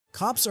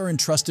Cops are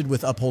entrusted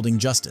with upholding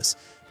justice,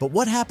 but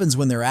what happens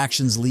when their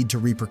actions lead to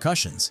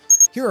repercussions?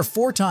 Here are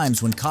 4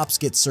 times when cops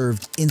get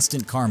served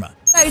instant karma.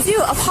 I do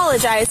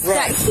apologize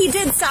that he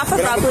did stop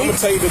abruptly.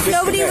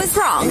 Nobody was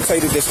wrong. I'm going to tell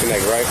you the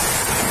disconnect, right?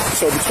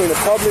 So between the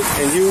public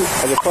and you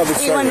as a public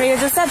servant, you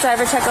just said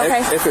driver check,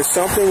 okay? If it's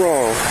something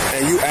wrong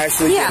and you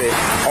actually did it,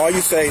 all you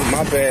say,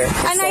 my bad.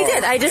 And I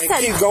did. I just said,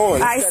 keep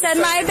going. I said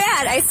my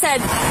bad. I said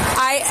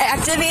I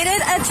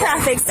activated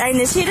I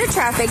initiated a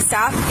traffic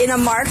stop in a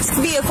marked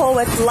vehicle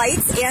with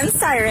lights and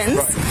sirens.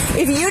 Right.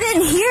 If you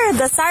didn't hear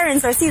the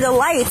sirens or see the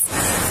lights,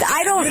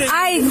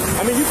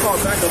 I mean, you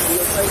called back up to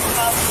your place.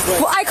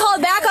 Well, I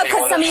called back up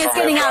because somebody was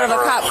getting out of a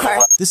cop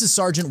car. This is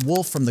Sergeant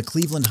Wolf from the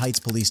Cleveland Heights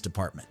Police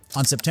Department.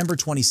 On September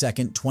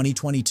 22nd,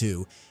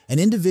 2022, an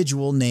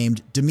individual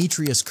named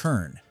Demetrius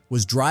Kern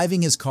was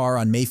driving his car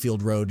on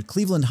Mayfield Road,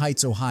 Cleveland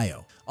Heights,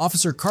 Ohio.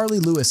 Officer Carly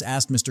Lewis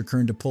asked Mr.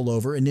 Kern to pull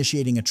over,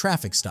 initiating a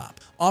traffic stop.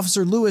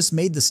 Officer Lewis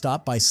made the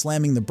stop by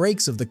slamming the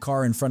brakes of the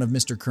car in front of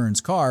Mr.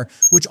 Kern's car,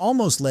 which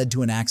almost led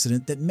to an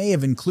accident that may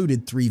have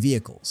included 3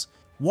 vehicles.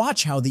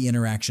 Watch how the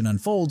interaction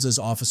unfolds as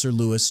Officer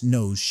Lewis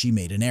knows she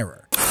made an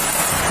error. 1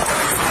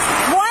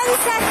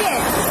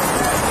 second.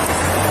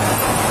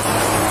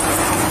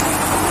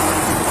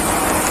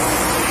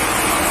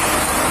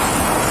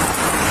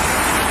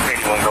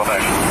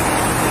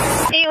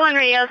 81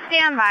 radio,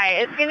 stand by.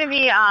 It's going to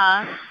be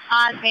on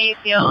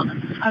Mayfield,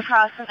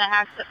 across from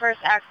the first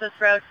access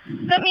road.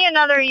 Send me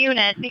another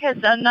unit because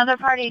another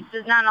party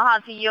does not know how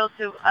to yield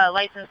to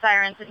lights and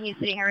sirens, and he's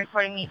sitting here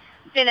reporting me.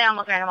 Say that I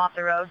almost ran him off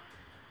the road.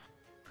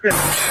 You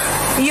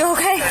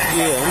okay?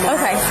 Yeah.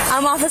 Okay.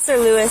 I'm Officer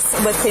Lewis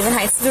with Cleveland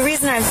Heights. The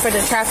reason I'm for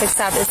the traffic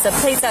stop is the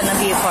plates on the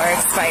vehicle are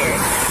expired.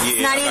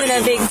 Yeah, not even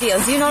a big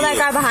deal. Do you know that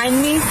guy behind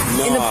me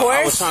in the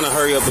Porsche? I was trying to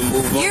hurry up and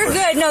move over. You're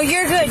good. No,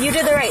 you're good. You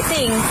did the right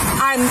thing.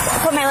 I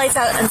put my lights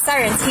out and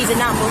sirens. He did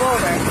not move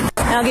over.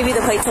 And I'll give you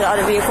the plate to the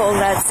other vehicle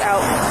that's out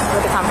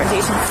with the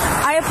confrontation.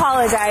 I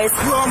apologize.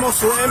 You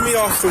almost ran me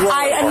off the road.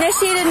 I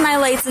initiated my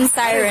lights and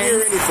sirens.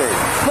 I didn't hear anything.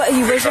 But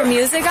was your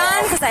music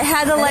on? Because I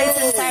had the lights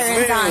and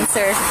sirens on,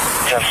 sir.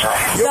 Yes, sir.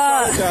 You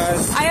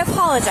apologize. I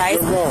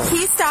apologize. You're wrong.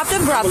 He stopped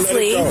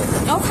abruptly.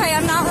 Okay,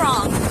 I'm not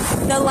wrong.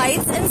 The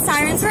lights and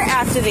sirens were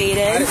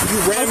activated. You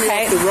ran me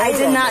off the road. I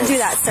did not do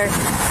that, sir.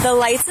 The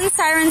lights and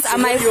sirens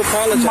on my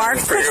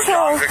marked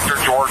patrol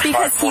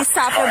because he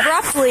stopped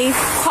abruptly,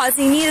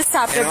 causing me to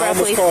stop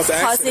abruptly,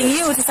 causing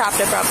you to stop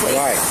abruptly.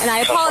 Right. And I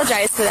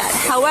apologize for that.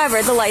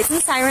 However, the lights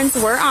and sirens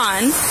were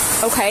on.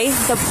 Okay,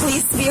 the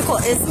police vehicle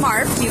is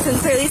marked. You can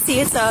clearly see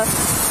it's a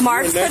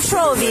marked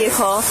patrol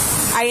vehicle.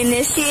 I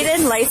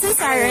initiated lights and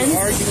sirens.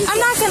 I'm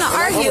not going to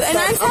argue, and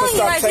I'm telling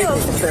you I do.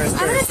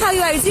 I'm going to tell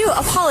you I do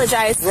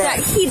apologize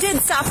that he did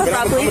stop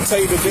abruptly.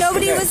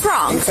 Nobody was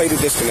wrong. I'm going to tell you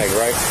the disconnect,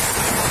 right?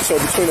 So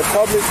between the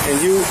public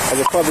and you as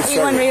a public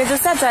servant, you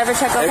just said driver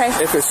check, okay?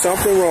 If it's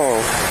something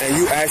wrong and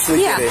you actually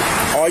did it,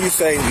 all you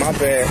say, my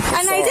bad.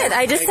 And I did.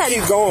 I just said,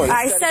 keep going.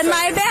 I said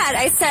my bad.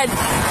 I said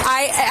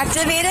I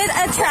activated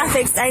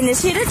I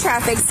initiated a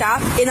traffic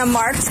stop in a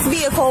marked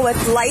vehicle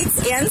with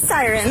lights and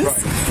sirens.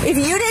 Right. If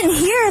you didn't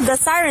hear the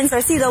sirens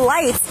or see the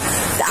lights,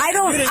 I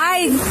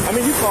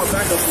mean, you called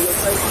back up to your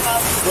place.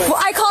 Well,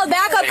 I called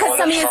back up because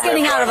somebody was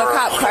getting out of a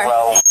cop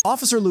car.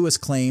 Officer Lewis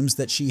claims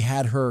that she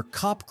had her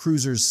cop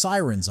cruiser's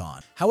sirens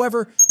on.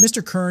 However,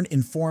 Mr. Kern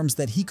informs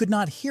that he could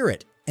not hear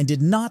it and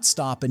did not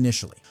stop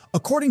initially.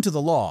 According to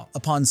the law,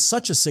 upon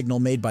such a signal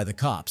made by the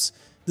cops,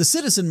 the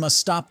citizen must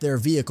stop their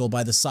vehicle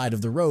by the side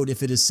of the road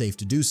if it is safe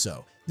to do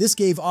so. This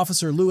gave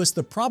Officer Lewis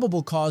the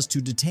probable cause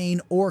to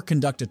detain or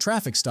conduct a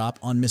traffic stop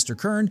on Mr.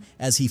 Kern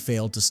as he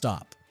failed to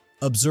stop.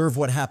 Observe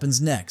what happens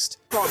next.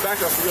 Call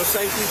back up for your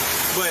safety,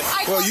 but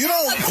well, you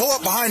don't pull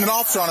up behind an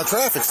officer on a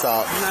traffic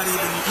stop.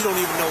 You don't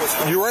even know what's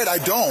going on. You're right, I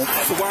don't.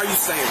 So why are you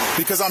saying that?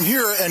 Because I'm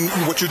here, and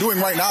what you're doing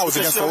right now is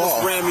against the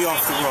law. Ran me off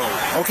the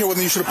road. Okay, well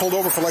then you should have pulled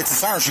over for lights and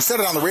sirens. She said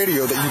it on the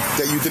radio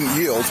that you didn't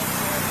yield,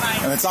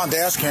 and it's on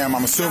dash cam,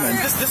 I'm assuming.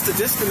 This the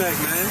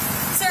disconnect, man.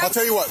 I'll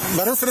tell you what,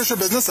 let her finish her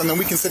business, and then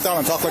we can sit down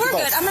and talk like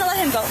adults. We're good. I'm gonna let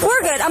him go. We're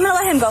good. I'm gonna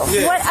let him go.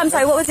 Yeah. I'm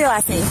sorry. What was your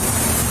last name?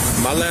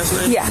 My last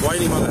name? Yeah. Why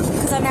do you need my last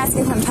name? Because I'm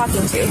asking who I'm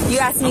talking to. You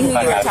asked me who you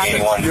were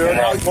talking to. You're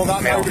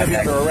not now going to be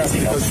under arrest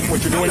because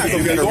what you're doing is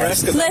illegal.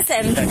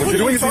 Listen. What you're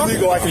doing is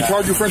illegal. I can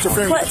charge you for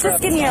interfering with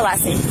Just give me your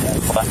last name.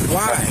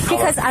 Why?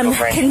 Because I'm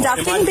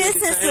conducting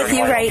business with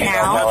you right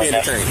now.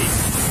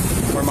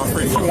 Or my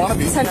friend. You want to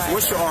be?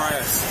 What's your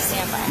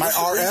RS? My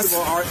RS?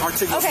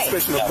 Articulate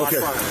suspicion of my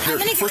crime.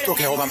 Here, first,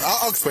 okay, hold on.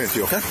 I'll explain it to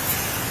you, okay?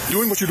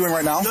 Doing what you're doing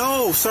right now?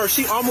 No, sir.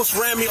 She almost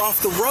ran me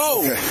off the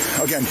road. Okay.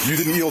 Again, you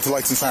didn't yield to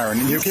lights and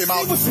siren. You came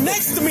out. She was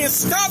next to me and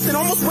stopped and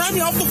almost ran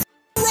me off the road.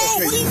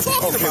 Okay. What are you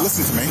talking about? Okay,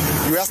 listen to me.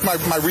 You asked my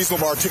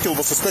reasonable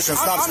articulable suspicion.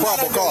 It's not a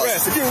probable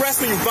cause. If you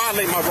arrest me, you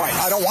violate my rights.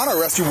 I don't want to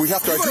arrest you. We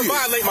have to ID you. You're going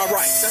to violate my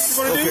rights. That's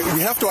what you're going to do?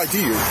 We have to ID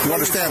you. You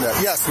understand that?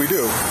 Yes, we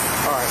do.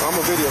 All right, I'm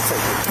going to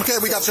videotape it. Okay,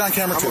 we got you on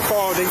camera too. I'm going to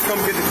call. They can come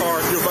get the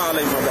car. You're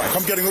violating my rights.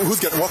 Who's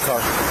getting what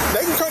car?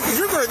 They can come.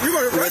 You're going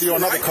to arrest radio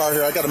another car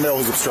here. I got a male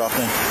who's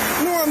obstructing.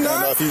 No, I'm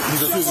not. And,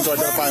 he's refusing to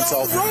identify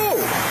himself.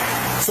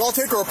 So I'll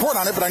take a report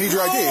on it, but I need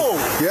your ID.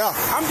 Yeah.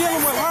 I'm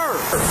dealing with her.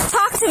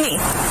 Talk to me.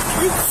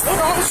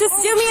 Just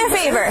do me a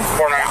favor.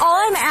 All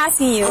I'm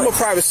asking you. I'm a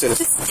private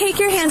citizen. Just take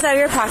your hands out of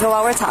your pocket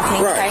while we're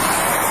talking, Right.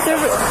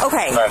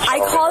 okay? I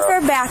called for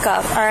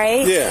backup, all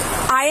right? Yeah.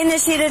 I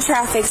initiated a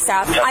traffic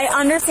stop. I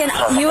understand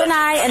you and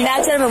I and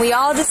that gentleman, we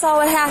all just saw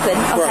what happened,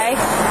 okay?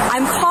 Right.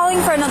 I'm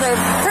calling for another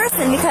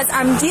person because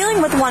I'm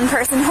dealing with one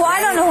person who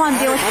I don't know who I'm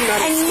dealing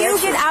with. And you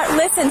get out.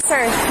 Listen,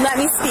 sir, let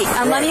me speak.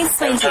 Let me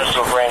explain to you.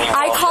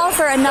 I call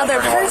for another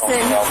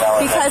person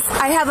because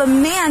I have a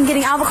man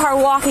getting out of a car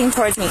walking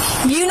towards me.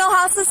 You know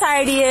how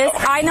society is.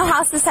 I know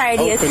how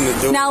society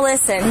is. Now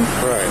listen.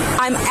 Right.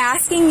 I'm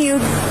asking you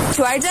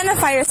to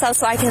identify yourself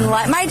so I can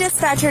let my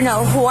dispatcher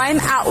know who I'm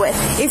out with.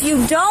 If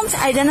you don't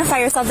identify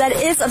yourself, that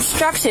is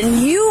obstruction.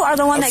 You are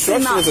the one that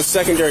came out. Obstruction is a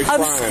secondary crime.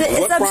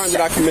 What crime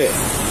did I commit?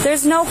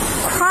 There's no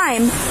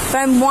crime, but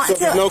I'm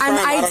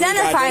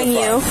identifying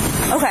you.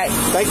 Okay.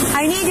 Thank you.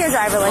 I need your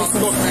driver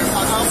license. Look, man,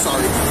 I'm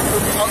sorry.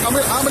 I'm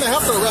going to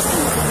have to arrest you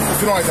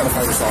if you don't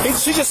identify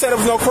yourself. She just said it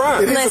was no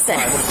crime. Listen.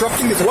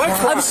 Obstructing is a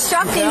crime.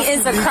 Obstructing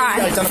is a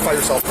crime. Identify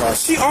yourself,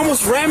 Ross. She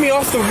almost ran me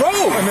off the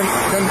road. And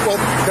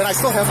then I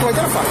still have to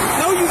identify you.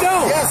 No, you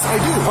don't. Yes, I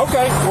do.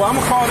 Okay. Well, I'm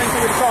going to call it into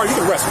the car. You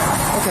can arrest me.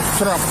 Okay,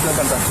 turn around.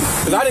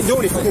 Because I didn't do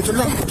anything. Okay, turn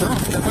around.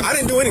 I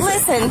didn't do anything.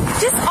 Listen,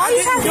 just all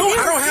you have to do.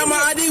 I don't have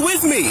my ID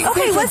with me.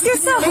 Okay, what's your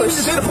cell phone?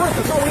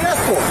 That's all we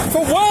asked for.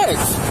 For what?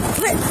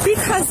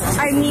 Because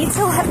I need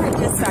to let my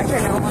dispatcher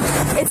know.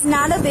 It's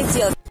not a big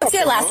deal. What's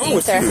your last name,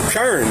 sir?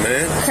 Kern,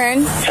 man. Kern?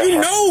 You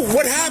know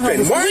what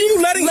happened. Why are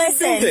you letting him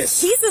do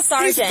this? He's the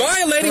sergeant. He's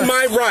violating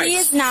my rights. He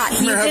is not.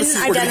 You We're didn't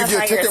going to give you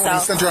identify a ticket when we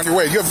yourself. send you on your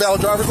way. You have a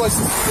valid driver's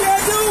license? Yeah, I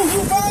do.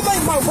 You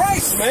violate my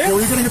rights, man. Yeah, well,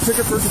 you're going to get a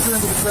ticket for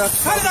interfering with the traffic.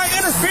 How did I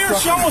interfere?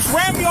 She almost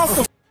ran me off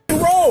the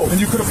road. And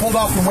you could have pulled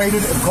off and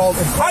waited and called.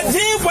 I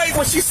did wait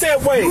when she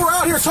said wait. You were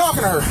out here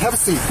talking to her. Have a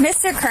seat.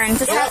 Mr. Kern,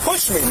 just Don't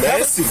push me, man.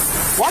 Have a seat.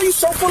 Why are you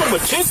so full of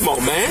machismo,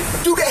 man?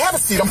 Dude, have a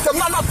seat. I'm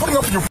not putting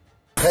up with your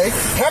okay?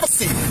 Have a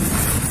seat.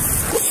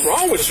 What's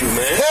wrong with you,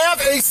 man?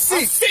 Have a seat.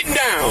 I'm sitting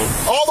down.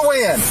 All the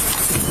way in.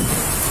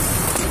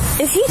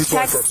 if he He's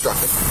going checks, for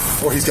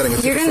obstructing. Or he's getting a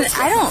you're ticket gonna.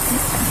 for I obstructing.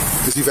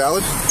 don't. Is he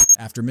valid?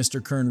 After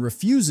Mr. Kern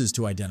refuses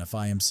to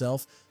identify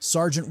himself,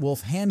 Sergeant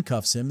Wolf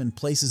handcuffs him and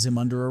places him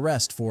under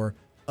arrest for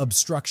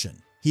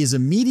obstruction. He is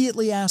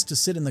immediately asked to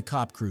sit in the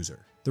cop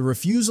cruiser. The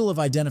refusal of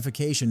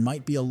identification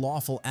might be a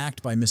lawful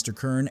act by Mr.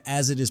 Kern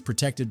as it is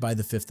protected by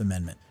the Fifth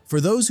Amendment. For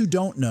those who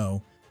don't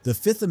know, the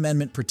Fifth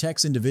Amendment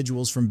protects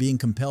individuals from being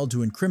compelled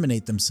to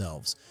incriminate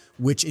themselves,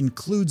 which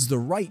includes the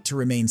right to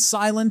remain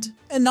silent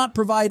and not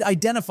provide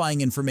identifying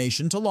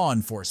information to law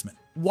enforcement.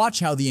 Watch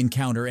how the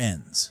encounter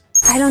ends.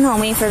 I don't know. I'm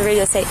waiting for the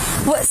radio to say.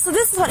 So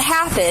this is what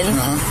happened.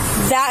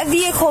 That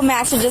vehicle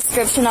matched the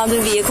description of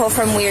the vehicle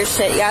from Weird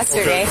Shit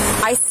yesterday.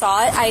 Okay. I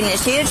saw it. I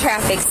initiated a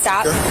traffic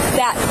stop. Okay.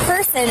 That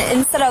person,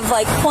 instead of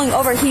like pulling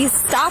over, he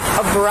stopped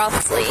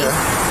abruptly.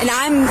 Okay. And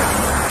I'm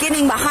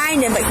getting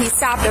behind him, but he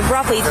stopped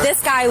abruptly. Okay.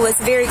 This guy was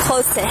very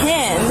close to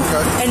him,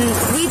 and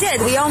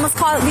we almost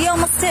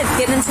did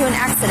get into an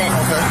accident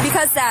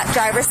because that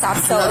driver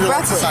stopped so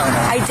abruptly.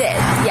 I did.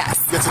 Yes.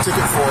 Gets a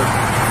ticket for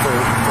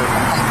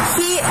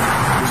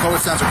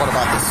there's no sense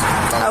about this.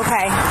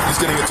 Okay. He's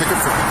getting a ticket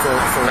for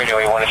Radio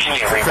 1, if you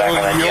need to read back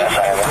on that, yes,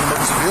 I have it.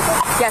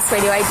 Yes,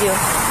 Radio, I do.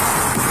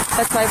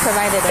 That's why I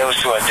provided it. It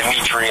was to a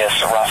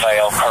Demetrius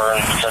Raphael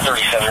Kern. It's a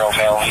 37-year-old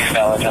male. He's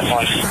valid. That's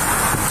one.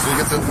 So you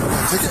get the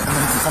ticket and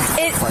then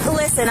he comes to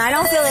listen, I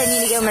don't feel I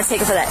need to give him a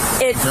ticket for that.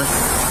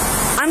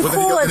 I'm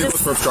cool with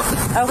just...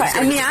 Okay,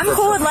 I mean, I'm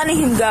cool with letting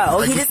him go.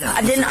 He just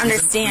didn't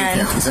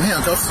understand. He's in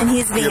handcuffs. And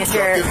he's being a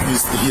jerk.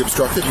 He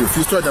obstructed. He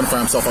refused to identify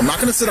himself. I'm not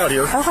going to sit out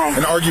here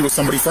and argue with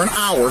somebody for an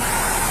hour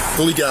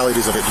the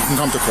legalities of it. You can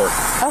come to court.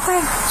 Okay.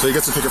 So he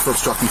gets a ticket for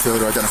obstructing failure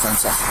to identify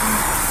himself.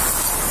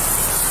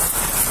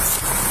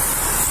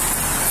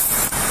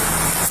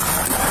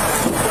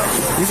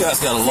 You guys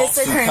got a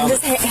lawsuit coming. Mr. Kern,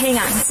 just hang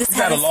on. You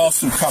got a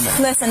lawsuit coming.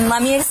 Listen,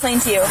 let me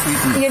explain to you.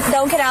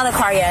 Don't get out of the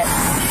car yet.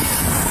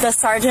 The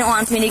sergeant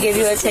wants me to give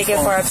you a ticket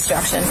for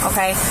obstruction,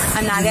 okay?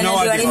 I'm not going to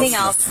do anything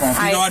else.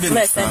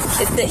 Listen,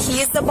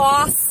 he is the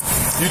boss.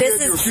 He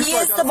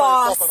is the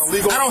boss.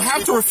 I don't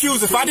have to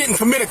refuse if I didn't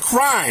commit a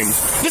crime.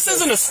 This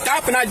isn't a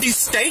stop and ID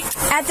state.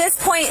 At this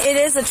point, it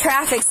is a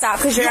traffic stop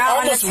because you're out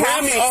on a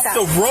traffic stop. Off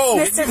the road.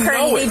 Mr.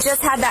 Kern, we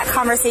just had that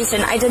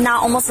conversation. I did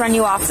not almost run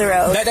you off the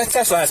road. That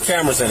Tesla has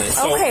cameras in it.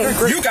 So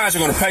you guys are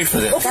going to pay for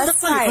this. That's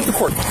fine.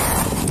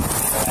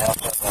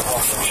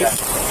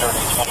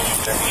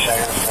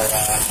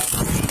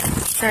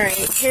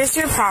 Alright, here's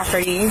your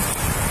property.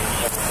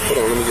 Hold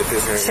on, let me get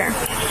this here. Sure.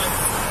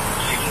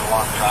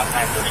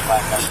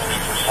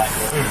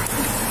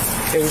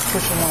 It was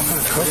pushing on my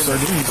cuffs, I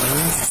didn't,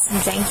 man. Some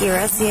janky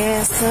rusty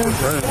ass too.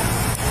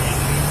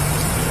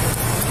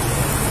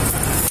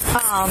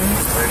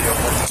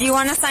 Do you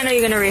want to sign or are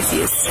you going to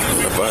refuse?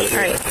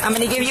 Alright, I'm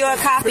going to give you a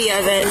copy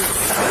of it.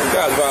 You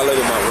guys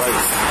violated my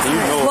rights. You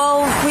know.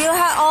 Well, we'll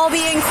all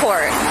be in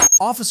court.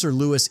 Officer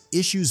Lewis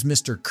issues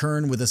Mr.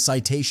 Kern with a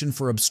citation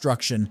for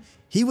obstruction.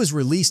 He was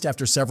released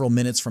after several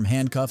minutes from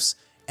handcuffs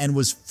and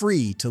was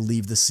free to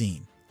leave the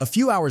scene. A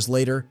few hours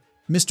later,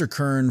 Mr.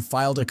 Kern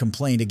filed a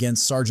complaint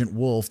against Sergeant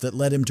Wolf that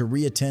led him to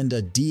re-attend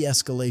a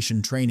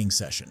de-escalation training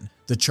session.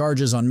 The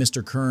charges on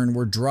Mr. Kern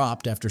were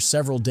dropped after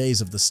several days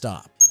of the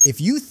stop.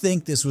 If you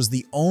think this was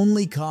the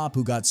only cop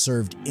who got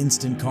served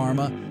instant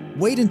karma,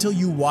 wait until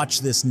you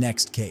watch this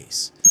next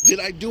case. Did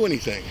I do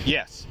anything?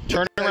 Yes.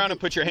 Turn around and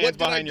put your hands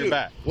behind your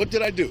back. What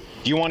did I do?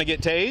 Do you want to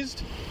get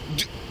tased?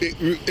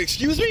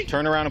 Excuse me?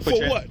 Turn around and put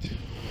your... For what?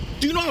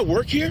 Do you know I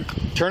work here?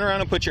 Turn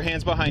around and put your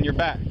hands behind your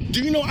back.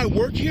 Do you know I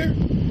work here?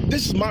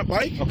 This is my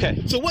bike.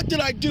 Okay. So what did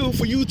I do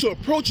for you to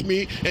approach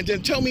me and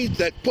then tell me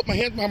that put my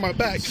hands behind my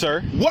back?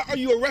 Sir. What are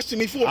you arresting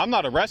me for? I'm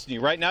not arresting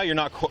you. Right now, you're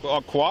not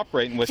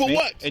cooperating with me. For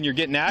what? And you're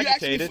getting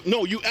agitated.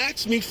 No, you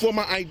asked me for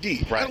my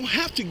ID. Right. I don't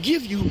have to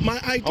give you my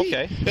ID.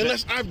 Okay.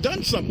 Unless I've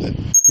done something.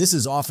 This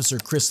is Officer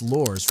Chris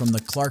Lors from the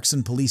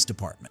Clarkson Police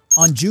Department.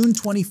 On June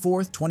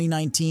 24,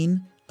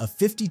 2019, a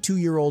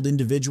 52-year-old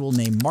individual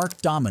named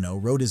Mark Domino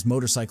rode his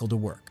motorcycle to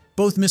work.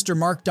 Both Mr.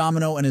 Mark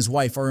Domino and his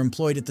wife are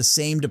employed at the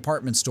same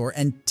department store,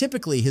 and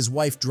typically his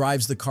wife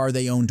drives the car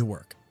they own to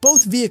work.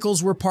 Both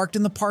vehicles were parked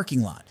in the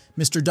parking lot.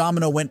 Mr.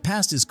 Domino went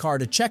past his car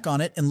to check on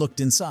it and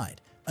looked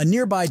inside. A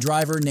nearby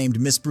driver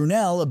named Miss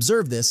Brunel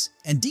observed this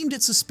and deemed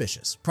it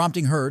suspicious,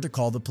 prompting her to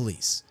call the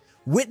police.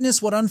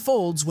 Witness what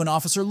unfolds when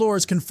Officer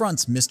Lors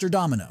confronts Mr.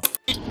 Domino.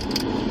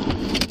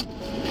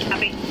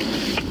 Copy.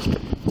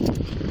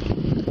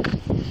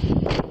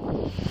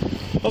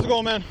 How's it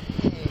going, man?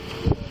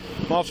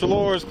 I'm Officer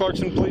Lors,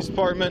 Clarkson Police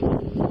Department.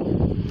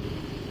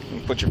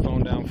 Put your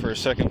phone down for a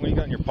second. What do you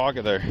got in your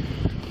pocket there?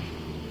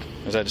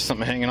 Is that just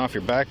something hanging off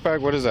your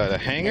backpack? What is that, a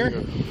hanger?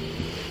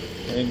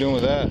 What are you doing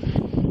with that?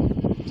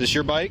 Is this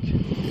your bike?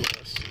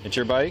 Yes. It's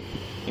your bike?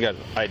 You got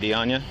ID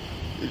on you?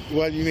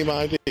 Why do you need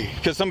my ID?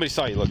 Because somebody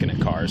saw you looking at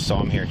cars, so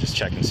I'm here just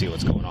checking and see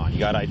what's going on. You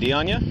got ID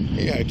on you?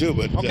 Yeah, I do,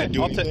 but did I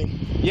do anything?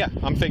 Yeah,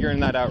 I'm figuring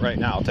that out right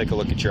now. I'll take a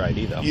look at your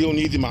ID, though. You don't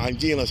need my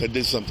ID unless I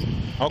did something.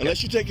 Okay.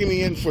 Unless you're taking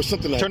me in for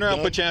something Turn around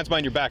and put your hands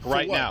behind your back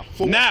right now.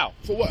 Now!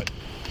 For what?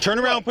 Turn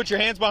around and put your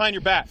hands behind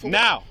your back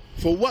now!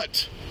 For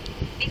what?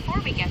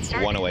 Before we get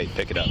started, 108,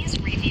 pick it up. please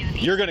review the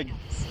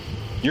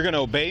You're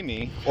gonna obey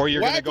me, or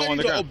you're gonna go on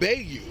the ground. Why do I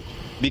need to obey you?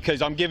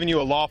 Because I'm giving you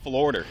a lawful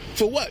order.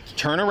 For what?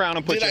 Turn around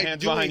and put your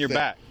hands behind your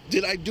back.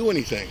 Did I do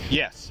anything?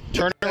 Yes.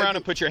 Turn around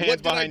and put your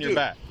hands behind your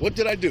back. What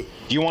did I do?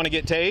 Do you want to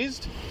get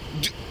tased?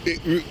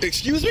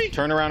 Excuse me?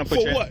 Turn around and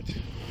put your... For what?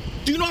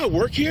 Do you know I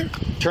work here?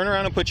 Turn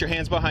around and put your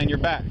hands behind your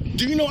back.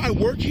 Do you know I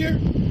work here?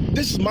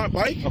 This is my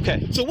bike.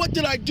 Okay. So what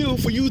did I do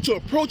for you to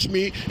approach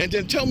me and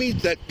then tell me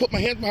that put my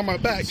hands behind my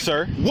back?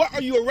 Sir. What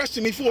are you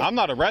arresting me for? I'm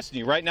not arresting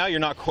you. Right now, you're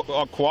not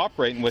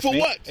cooperating with me. For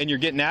what? And you're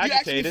getting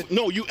agitated.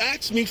 You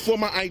asked me for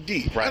my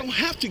ID. Right. I don't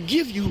have to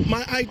give you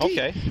my ID.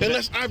 Okay.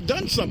 Unless I've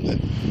done something.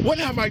 What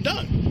have I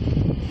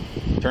done?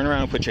 Turn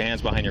around and put your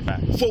hands behind your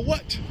back. For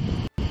what?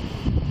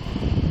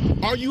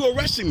 Are you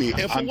arresting me?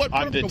 And for what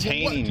purpose? I'm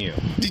detaining you.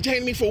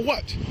 Detaining me for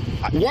what?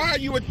 Why are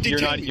you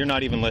detaining me? You're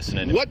not even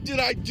listening. What did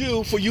I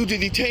do for you to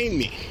detain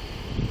me?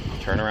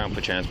 Turn around and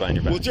put your hands behind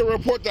your back. Was there a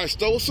report that I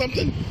stole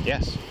something?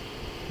 Yes.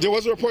 There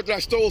was a report that I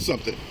stole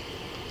something.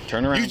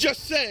 Turn around. You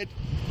just said,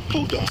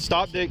 hold on.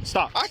 Stop, Dick.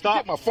 Stop. I Stop. can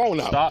get my phone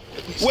out. Stop.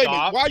 Wait a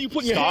minute. Why are you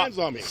putting your hands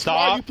on me? Stop.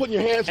 Why are you putting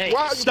your hands? Hey,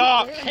 why are you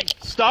stop. Putting your hands?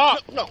 Stop.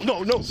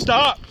 No.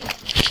 Stop.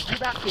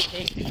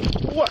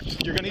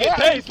 What? You're gonna get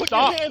Why are you tased. putting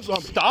Stop. your hands on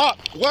me? Stop.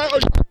 Why are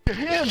you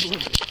putting your hands on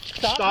me?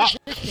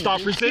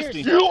 Stop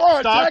resisting. You are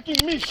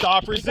attacking me.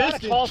 Stop You got a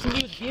resisting. call from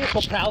you with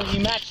vehicle prowling. You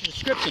match the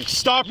description.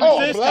 Stop Oh,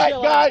 resisting. black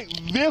guy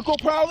vehicle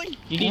prowling?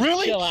 You need to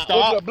Really? chill out.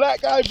 Was it a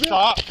black guy vehicle?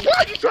 Stop. Why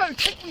are you trying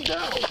to take me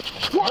down?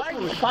 Why are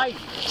you fighting?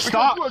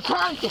 Stop. You are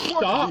trying to force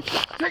Stop. me.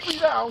 Take me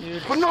down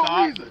Dude, for no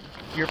stop. reason.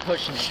 You're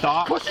pushing.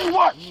 Stop. Pushing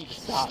what? You need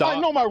to stop. Stop. I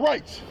know my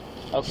rights.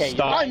 Okay.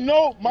 Stop. I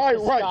know my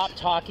Stop rights.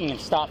 talking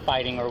and stop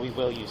fighting, or we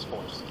will use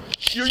force.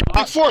 You're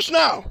using force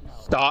now.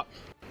 Stop.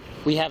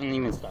 We haven't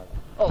even started.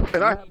 Oh,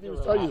 and I have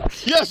to tell you.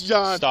 Yes,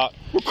 John. Stop.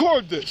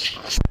 Record this.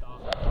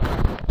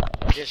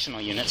 Additional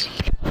units.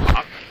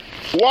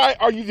 Why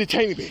are you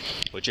detaining me?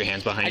 Put your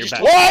hands behind your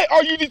just back. Why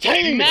are you You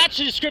detaining me? match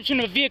the description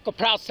of a vehicle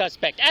prowl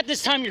suspect. At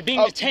this time, you're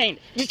being detained.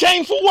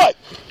 Detained for what?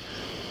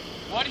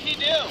 What did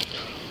he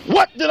do?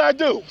 What did I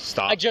do?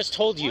 Stop. I just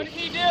told you. What did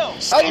he do? I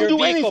didn't You're a do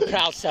vehicle anything.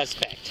 prowl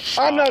suspect.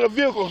 I'm not a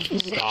vehicle.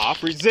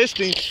 Stop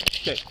resisting.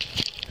 Okay.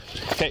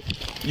 Okay.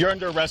 You're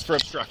under arrest for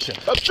obstruction.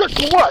 Obstruct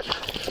for what?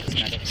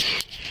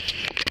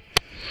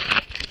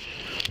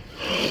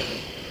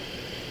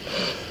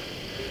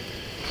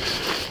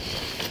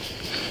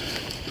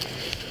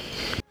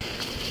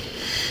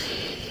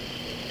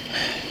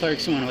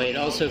 Clerks 108.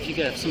 Also, if you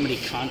could have somebody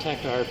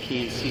contact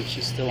RP and see if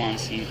she's still on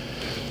scene.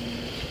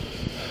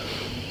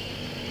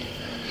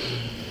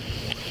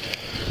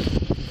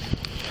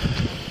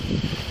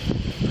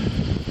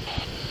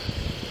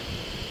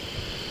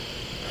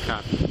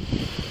 Copy.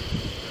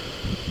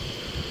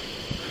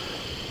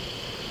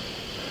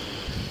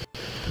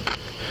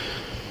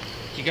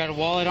 You got a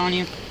wallet on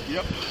you?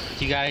 Yep.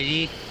 You got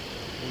ID?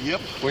 Yep.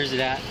 Where's it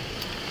at?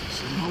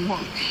 This is my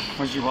wallet.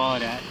 Where's your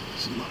wallet at?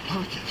 This is my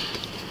pocket.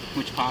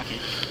 Which pocket?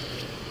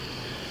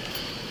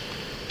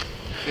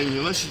 And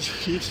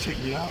unless you need to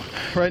take me out.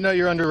 Right now,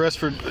 you're under arrest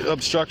for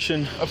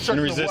obstruction and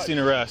resisting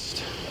arrest.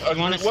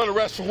 What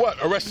arrest for what?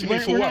 Arresting me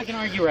for what? We're not going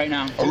to argue right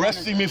now.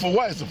 Arresting me for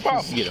what is the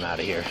problem? Let's get him out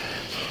of here.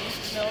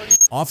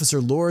 Officer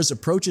Lors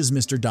approaches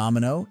Mr.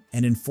 Domino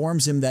and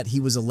informs him that he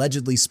was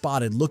allegedly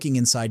spotted looking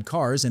inside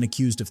cars and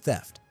accused of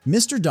theft.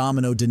 Mr.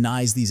 Domino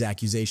denies these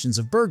accusations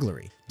of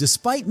burglary.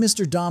 Despite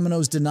Mr.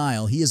 Domino's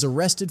denial, he is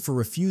arrested for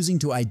refusing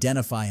to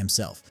identify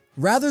himself.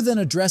 Rather than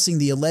addressing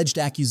the alleged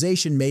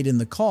accusation made in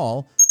the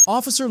call,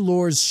 Officer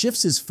Lors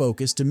shifts his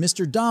focus to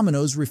Mr.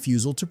 Domino's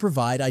refusal to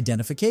provide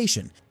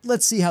identification.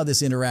 Let's see how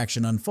this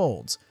interaction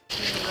unfolds.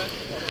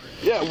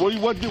 Yeah, what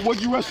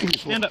you arresting me for?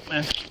 Stand up,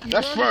 man.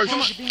 That's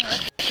first.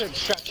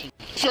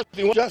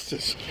 Obstructing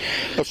justice.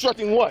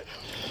 Obstructing what?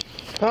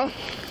 Huh?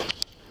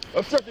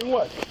 Obstructing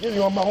what?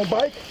 Getting on my own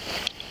bike?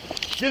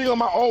 Getting on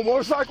my own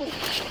motorcycle?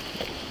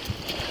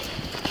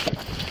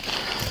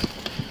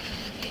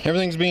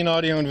 Everything's being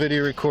audio and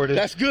video recorded.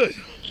 That's good.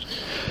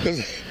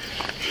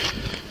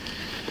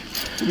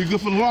 It'll be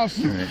good for the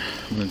lawsuit. All right,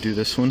 I'm gonna do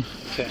this one.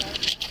 Okay.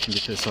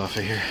 Get this off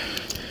of here.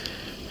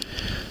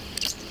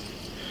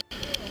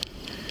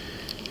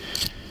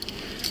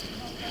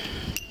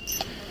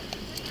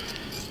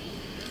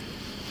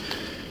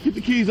 Get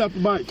the keys out the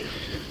bike.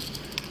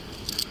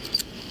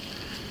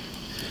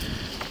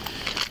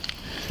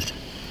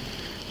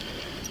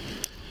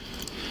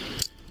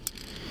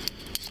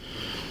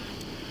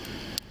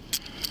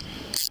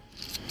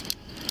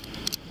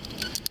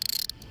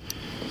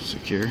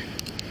 Secure.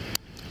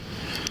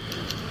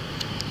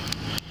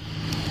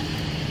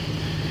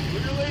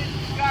 Really?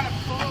 You gotta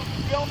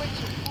film it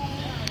to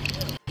fool?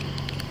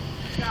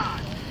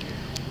 God.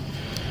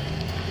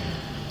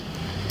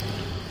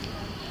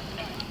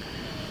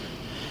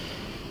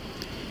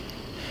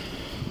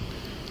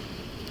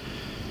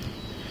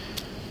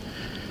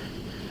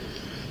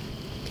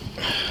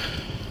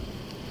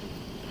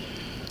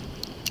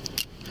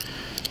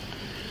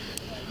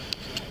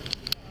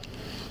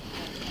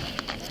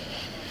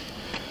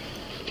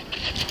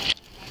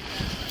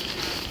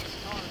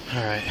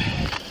 All right.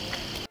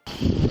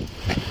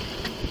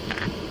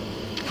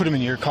 Put him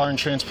in your car and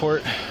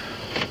transport.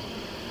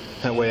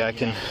 That way I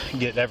can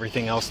get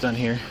everything else done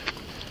here.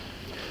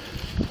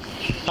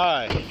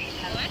 Hi.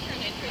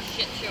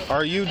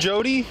 Are you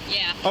Jody?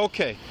 Yeah.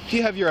 Okay. Do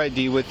you have your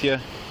ID with you?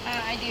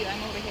 I do.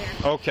 I'm over here.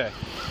 Okay.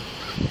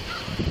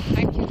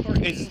 I'm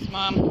 214's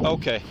mom.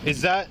 Okay.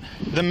 Is that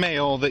the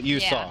male that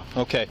you saw?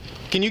 Okay.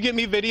 Can you get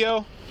me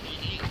video?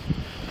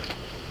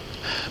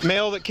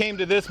 Male that came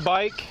to this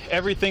bike,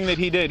 everything that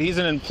he did. He's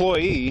an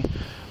employee.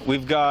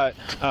 We've got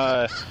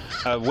a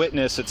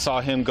witness that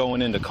saw him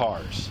going into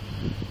cars,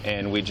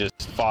 and we just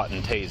fought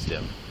and tased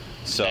him.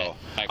 So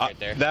bike right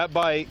there. That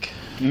bike,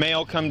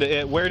 male come to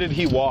it. Where did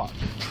he walk?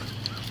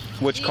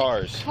 Which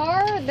cars? The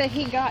car that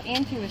he got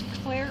into was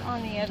clear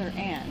on the other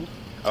end.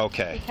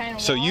 Okay.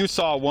 So you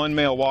saw one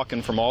male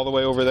walking from all the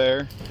way over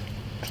there?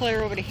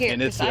 Clear over to here.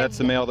 And that's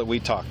the male that we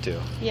talked to?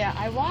 Yeah,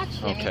 I watched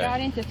him. He got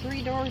into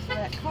 3 doors of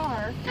that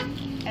car,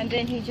 and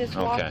then he just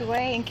walked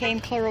away and came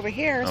clear over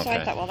here, so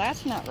I thought, well,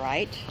 that's not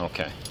right.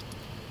 Okay.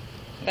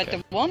 But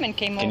the woman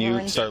came over and... Can you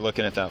and start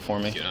looking at that for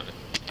me?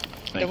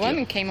 The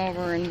woman came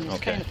over and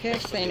was kind of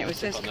pissed, saying it was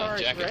his car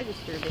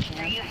registered with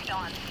him.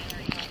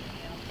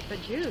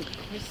 But Jude,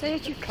 you say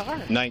it's your car.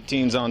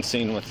 19's on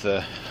scene with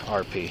the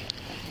RP.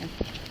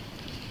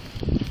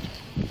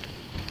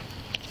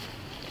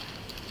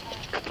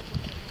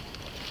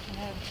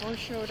 Before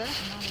showed up,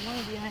 and not one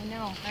of you I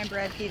know. I'm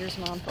Brad Peters'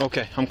 mom.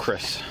 Okay, I'm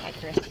Chris. Hi,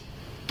 Chris.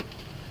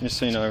 Just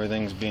so you know,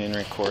 everything's being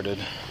recorded.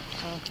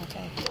 Oh,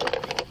 okay.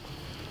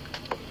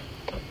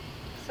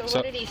 So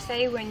what did he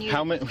say when you...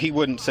 How many? He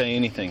wouldn't say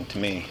anything to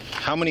me.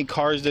 How many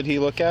cars did he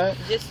look at?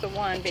 Just the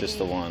one. But just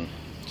the one.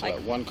 It's like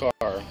one car,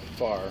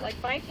 far.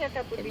 Like my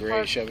pickup would be a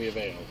gray Chevy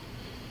Aveo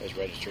is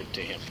registered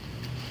to him.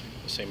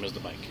 The same as the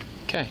bike.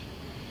 Okay.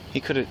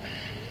 He could have...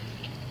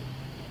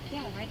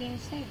 Yeah, why didn't he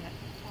say that?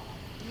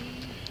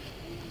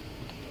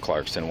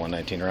 Clarkston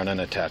 119, run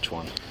and attach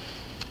one.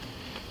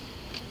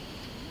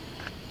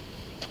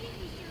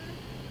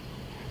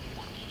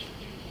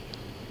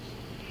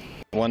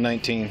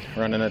 $119,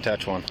 run and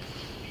attach one.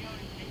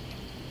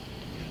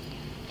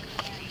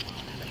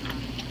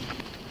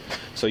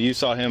 So you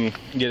saw him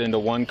get into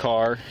one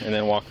car and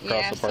then walk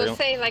across the parking lot?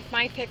 So say like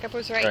my pickup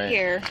was right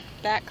here,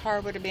 that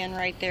car would have been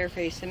right there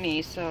facing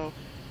me, so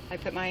I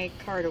put my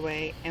cart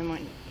away, and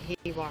when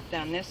he walked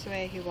down this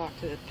way, he walked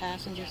to the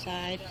passenger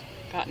side,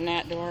 got in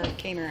that door,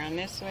 came around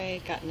this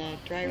way, got in the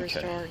driver's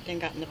door, then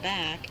got in the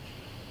back,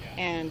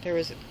 and there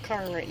was a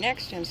car right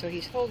next to him, so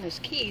he's holding his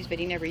keys, but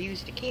he never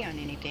used the key on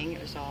anything. It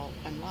was all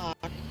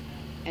unlocked,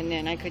 and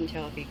then I couldn't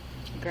tell if he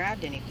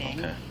grabbed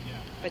anything. Okay.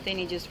 But then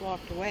he just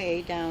walked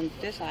away down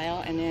this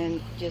aisle and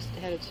then just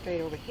headed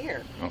straight over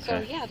here. Okay. So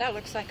yeah, that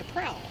looks like a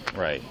prowl.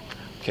 Right.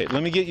 Okay,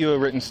 let me get you a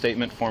written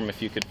statement form.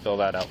 If you could fill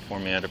that out for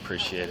me, I'd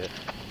appreciate it.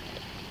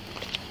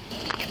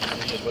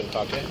 Just wouldn't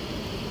talk to him?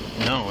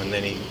 No, and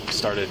then he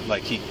started,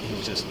 like, he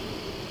was just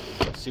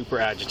super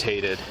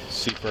agitated,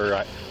 super,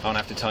 I don't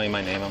have to tell you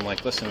my name. I'm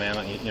like, listen,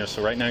 man, you know,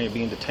 so right now you're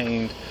being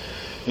detained,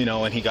 you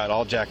know, and he got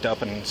all jacked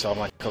up, and so I'm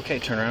like, okay,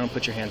 turn around and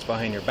put your hands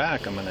behind your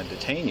back. I'm going to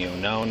detain you.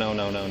 No, no,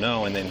 no, no,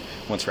 no. And then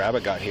once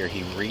Rabbit got here,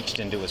 he reached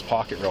into his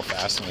pocket real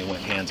fast, and we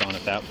went hands-on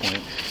at that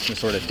point and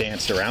sort of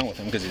danced around with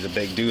him because he's a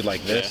big dude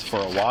like this for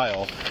a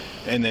while.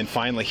 And then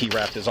finally he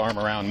wrapped his arm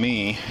around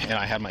me, and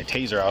I had my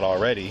taser out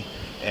already,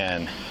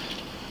 and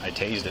I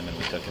tased him, and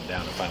we took him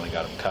down and finally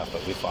got him cuffed,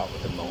 but we fought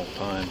with him the whole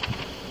time.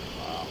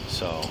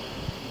 So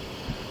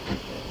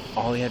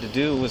all he had to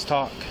do was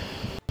talk.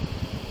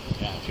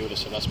 Yeah, if you would have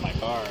said, that's my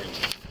car,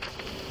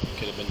 it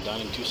could have been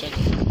done in 2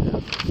 seconds.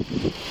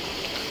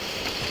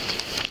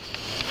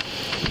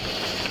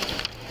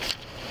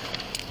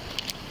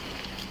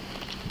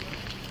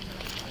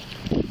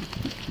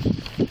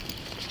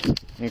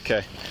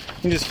 Okay,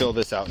 you can just fill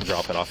this out and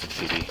drop it off at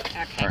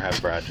PD, or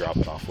have Brad drop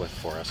it off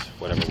for us,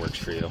 whatever works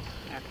for you.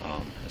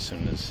 As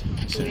soon as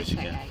you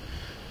can.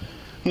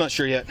 I'm not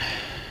sure yet.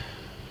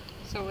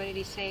 So what did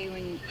he say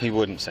when? He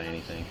wouldn't say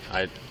anything.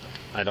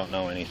 I don't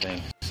know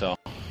anything, so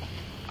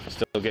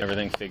still get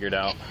everything figured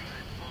out.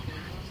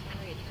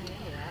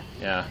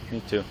 Yeah,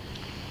 me too.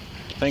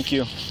 Thank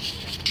you.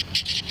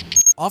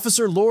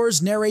 Officer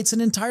Lors narrates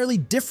an entirely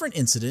different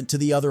incident to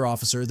the other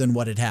officer than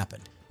what had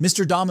happened.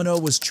 Mr. Domino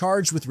was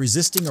charged with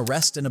resisting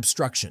arrest and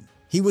obstruction.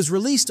 He was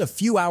released a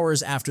few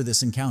hours after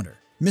this encounter.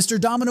 Mr.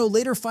 Domino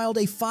later filed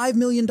a $5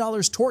 million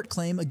tort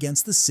claim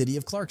against the city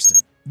of Clarkston.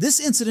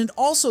 This incident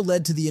also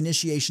led to the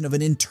initiation of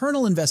an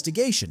internal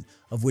investigation,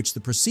 of which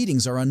the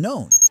proceedings are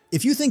unknown.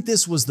 If you think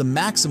this was the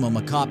maximum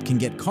a cop can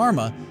get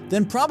karma,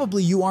 then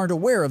probably you aren't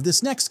aware of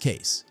this next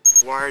case.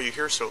 Why are you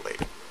here so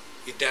late?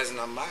 It does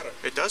not matter.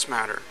 It does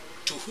matter.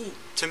 To who?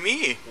 To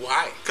me.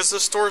 Why? Because the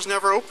store's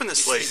never open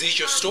this late. Is it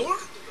your store?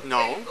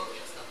 No.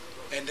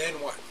 And then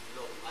what?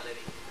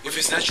 If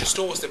it's not your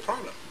store, what's the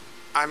problem?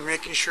 I'm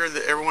making sure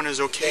that everyone is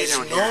okay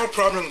down here. There's no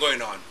problem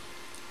going on.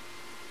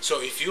 So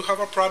if you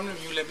have a problem,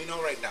 you let me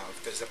know right now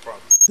if there's a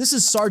problem. This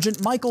is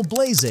Sergeant Michael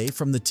Blaze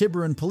from the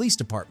Tiburon Police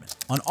Department.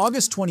 On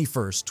August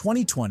 21st,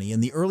 2020, in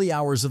the early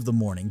hours of the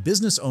morning,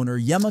 business owner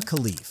Yema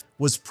Khalif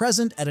was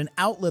present at an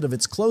outlet of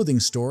its clothing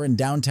store in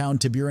downtown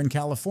Tiburon,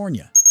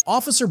 California.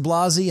 Officer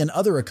Blasey and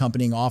other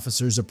accompanying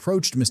officers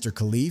approached Mr.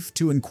 Khalif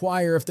to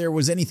inquire if there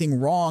was anything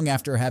wrong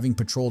after having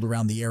patrolled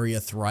around the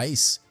area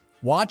thrice.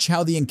 Watch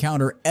how the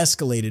encounter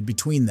escalated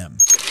between them.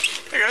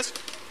 Hey guys,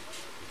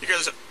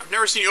 I've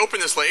never seen you open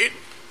this late.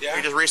 Yeah. Are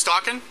you just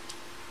restocking?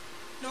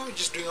 No, we're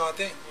just doing our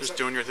thing. Just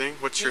doing your thing?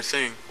 What's your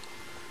thing?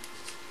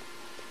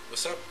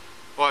 What's up?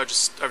 Well,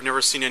 I've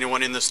never seen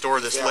anyone in the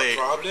store this late. Is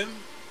there a problem?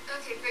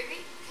 Okay,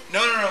 baby.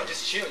 No,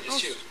 just chill,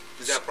 chill.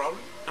 Is that a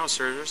problem? No,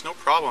 sir, there's no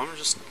problem.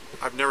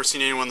 I've never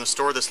seen anyone in the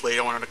store this late.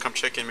 I wanted to come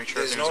check in, make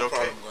sure everything's okay. There's no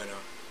problem going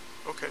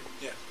on. Okay.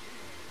 Yeah.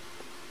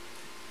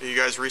 Are you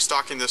guys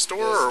restocking the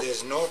store?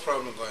 There's no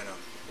problem going on.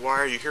 Why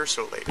are you here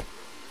so late?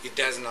 It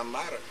does not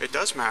matter. It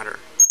does matter.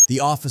 The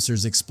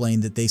officers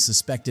explained that they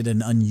suspected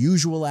an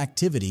unusual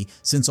activity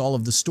since all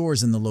of the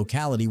stores in the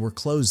locality were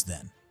closed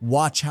then.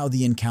 Watch how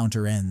the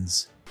encounter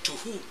ends. To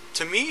who?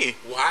 To me.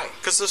 Why?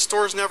 Because the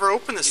store's never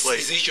open this late.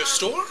 Is it your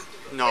store?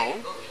 No.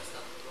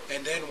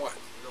 And then what?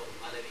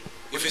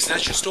 If it's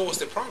not your store, what's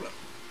the problem?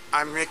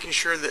 I'm making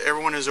sure that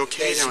everyone is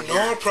okay down here.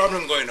 There's no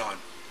problem going on.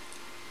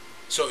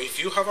 So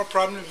if you have a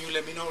problem, you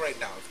let me know right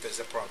now if there's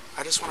a problem.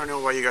 I just want to know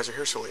why you guys are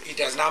here so late. It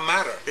does not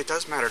matter. It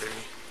does matter to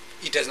me.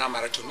 It does not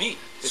matter to me.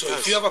 So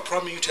if you have a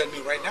problem, you tell me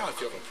right now if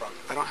you have a problem.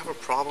 I don't have a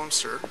problem,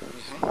 sir.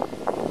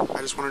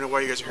 I just want to know why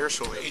you guys are here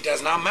so late. It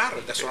does not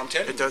matter. That's what I'm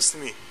telling you. It does to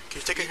me.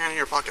 Can you take a hand in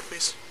your pocket,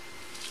 please?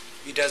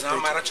 It does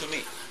not matter to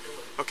me.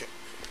 Okay.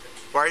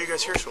 Why are you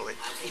guys here so late?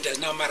 It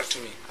does not matter to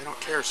me. I don't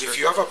care, sir. If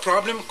you have a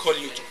problem, call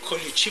your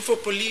chief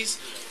of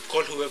police,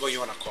 call whoever you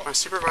want to call. My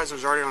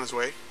supervisor's already on his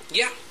way.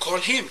 Yeah, call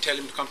him. Tell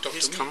him to come talk to me.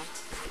 He's coming.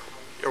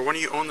 Or one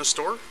of you own the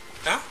store?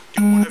 Huh?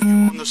 Do one of you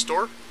own the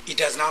store? It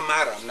does not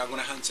matter. I'm not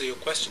going to answer your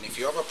question. If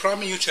you have a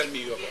problem, you tell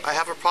me you have a problem. I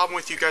have a problem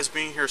with you guys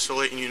being here so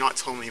late and you not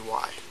telling me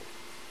why.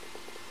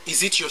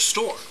 Is it your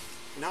store?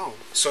 No.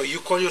 So you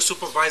call your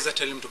supervisor,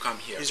 tell him to come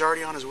here. He's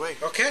already on his way.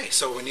 Okay,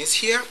 so when he's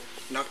here,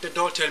 knock the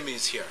door, tell me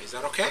he's here. Is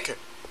that okay? Okay.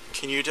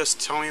 Can you just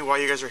tell me why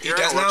you guys are here? It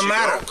does not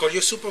matter. Call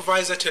your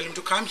supervisor, tell him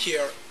to come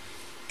here,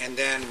 and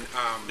then...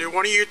 do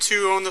one of you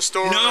two own the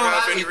store? No,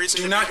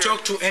 do not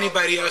talk to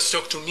anybody else.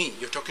 Talk to me.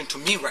 You're talking to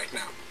me right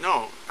now.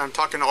 No, I'm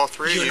talking to all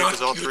three of you.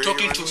 You're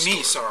talking to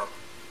me, sir.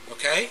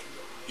 Okay?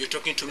 You're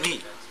talking to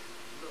me.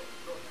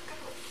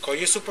 Call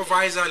your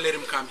supervisor, let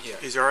him come here.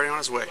 He's already on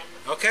his way.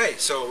 Okay,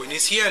 so when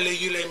he's here,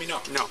 you let me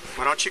know. No,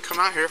 why don't you come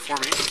out here for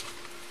me?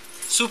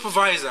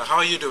 Supervisor, how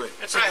are you doing?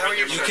 That's right, how are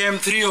you? You came,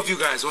 three of you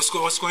guys. What's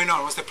going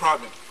on? What's the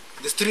problem?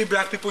 There's 3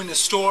 black people in the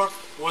store.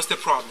 What's the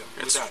problem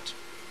with that?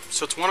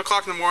 So it's 1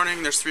 o'clock in the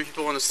morning, there's 3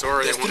 people in the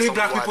store. There's 3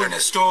 black people in the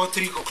store,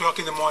 3 o'clock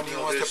in the morning.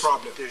 No, what's the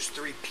problem? There's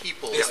 3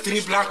 people. There's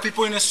 3 black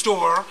people in the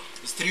store.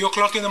 It's 3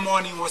 o'clock in the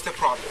morning. What's the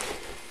problem?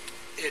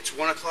 It's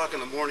 1 o'clock in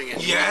the morning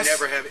and yes. we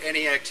never have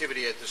any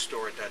activity at the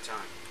store at that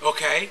time.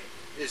 Okay.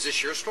 Is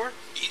this your store?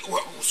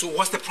 So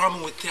what's the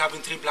problem with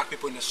having 3 black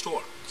people in the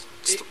store?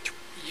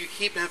 You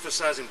keep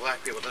emphasizing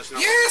black people. That's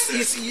not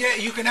Yes, yeah,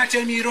 you cannot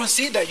tell me you don't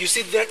see that. You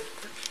see that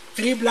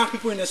 3 black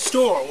people in the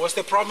store. What's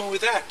the problem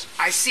with that?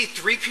 I see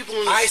 3 people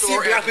in the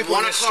store at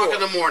 1 o'clock in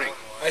the morning.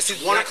 I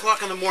see 1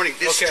 o'clock in the morning.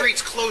 This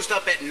street's closed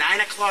up at 9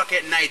 o'clock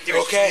at night.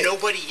 There's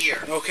nobody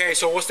here. Okay,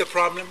 so what's the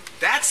problem?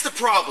 That's the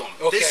problem.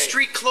 Okay. This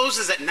street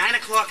closes at 9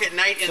 o'clock at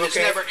night, and there's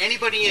never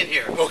anybody in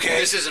here. Okay.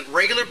 This isn't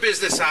regular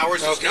business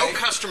hours. There's no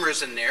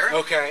customers in there.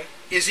 Okay.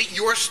 Is it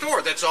your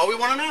store? That's all we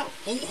want to know.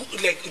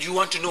 Like, do you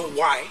want to know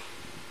why?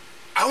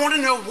 I want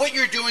to know what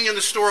you're doing in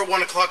the store at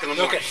 1 o'clock in the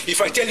morning. Okay.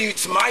 If I tell you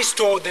it's my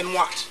store, then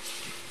what?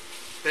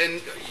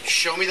 Then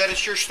show me that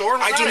it's your store.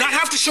 I do not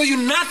have to show you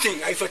nothing.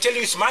 If I tell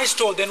you it's my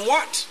store, then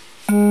what?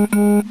 I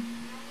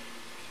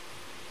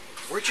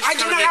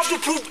do not have to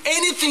prove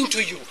anything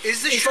to you.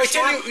 Is this if your I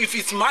store? tell you if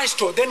it's my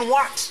store, then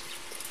what?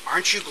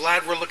 Aren't you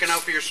glad we're looking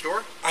out for your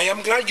store? I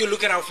am glad you're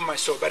looking out for my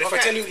store, but if I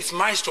tell you it's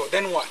my store,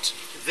 then what?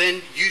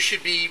 Then you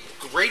should be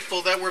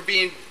grateful that we're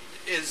being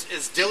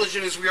as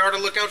diligent as we are to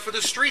look out for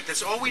the street.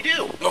 That's all we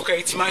do. Okay,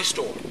 it's my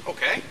store.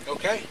 Okay.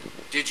 Okay.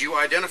 Did you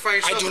identify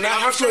yourself? I do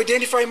not have to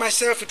identify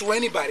myself to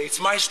anybody. It's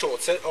my store.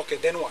 Okay,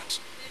 then what?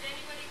 Did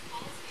anybody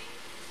call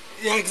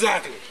us? Yeah,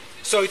 exactly.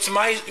 So it's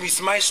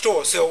my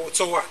store. So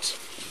what?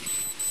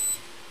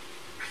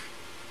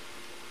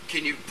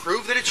 Can you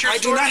prove that it's your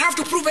store? I do not have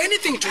to prove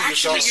anything to you.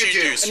 Actually, you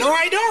do. No,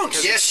 I don't.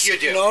 Yes, you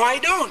do. No, I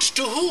don't.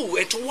 To who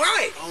and to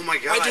why? Oh my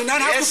God! I do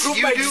not have to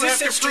prove my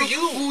existence to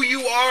you. Who you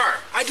are?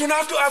 I do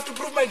not have to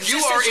prove my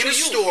existence to you. You are in a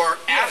store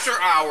after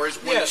hours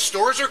when the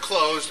stores are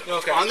closed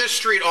on this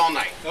street all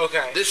night.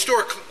 Okay. This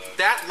store,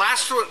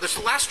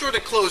 this last store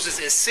that closes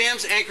is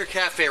Sam's Anchor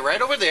Cafe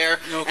right over there,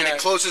 and it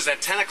closes at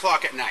 10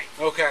 o'clock at night.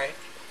 Okay.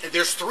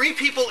 There's 3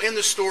 people in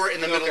the store in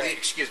the middle of the...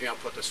 Excuse me, I'll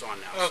put this on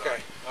now. Okay.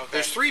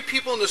 There's 3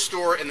 people in the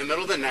store in the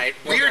middle of the night.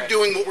 We are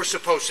doing what we're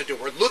supposed to do.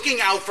 We're looking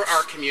out for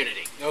our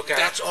community. Okay.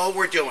 That's all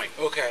we're doing.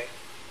 Okay.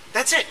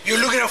 That's it. You're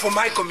looking out for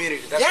my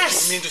community. That's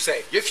what you mean to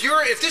say.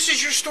 If this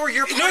is your store,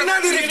 you're part of No,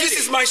 the community. if this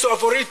is my store,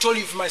 I've already told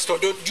you it's my store.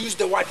 Don't use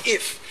the word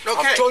if. Okay.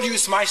 I've told you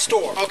it's my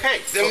store.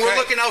 Okay. Then we're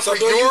looking out for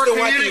don't your use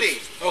the word community.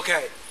 if.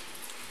 Okay.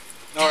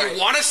 Do you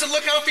want us to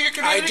look out for your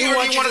community, or do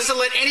you want us to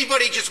let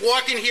anybody just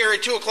walk in here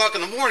at 2 o'clock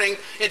in the morning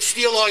and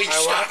steal all your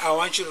stuff? I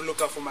want you to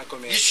look out for my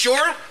community. You sure?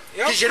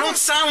 Yeah, because you don't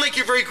sound like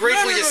you're very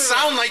grateful. No, you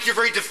sound like you're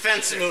very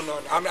defensive.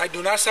 No, I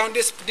do not sound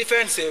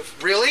defensive.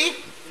 Really?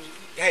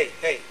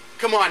 Hey.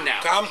 Come on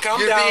now. Calm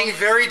you're down. You're being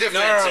very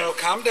defensive. No,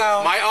 calm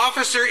down. My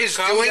officer is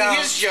doing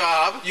his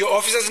job. Your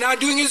officer's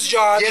not doing his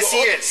job. Yes, he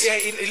is.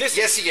 Yeah,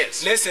 listen. Yes, he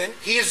is. Listen.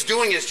 He is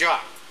doing his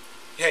job.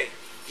 Hey.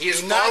 He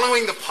is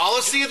following the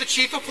policy of the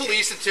chief of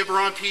police at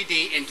Tiburon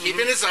PD and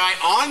keeping his eye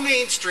on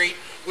Main Street,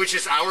 which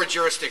is our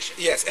jurisdiction.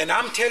 Yes, and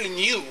I'm telling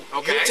you,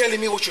 you're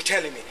telling me what you're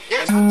telling me.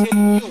 Yes. And I'm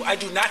telling you, I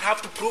do not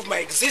have to prove my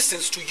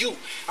existence to you.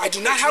 I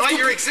do not have to. It's not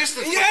your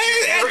existence. Yeah,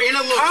 you're in a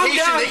location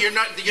that you're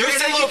not. You're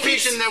in a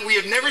location that we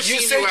have never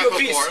seen you at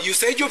before. You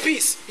said your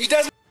piece. It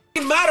doesn't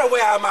matter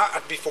where I'm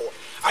at before.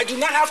 I do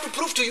not have to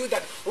prove to you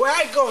that where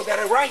I go,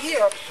 that right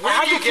here. Where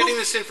are you getting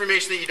this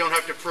information that you don't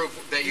have to prove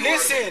that you are?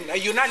 Listen,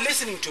 you're not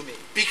listening to me.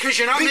 Because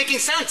you're not making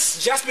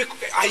sense. Just because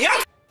I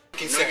am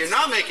making sense. No, you're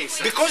not making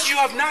sense. Because you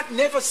have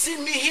never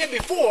seen me here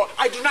before,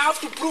 I do not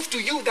have to prove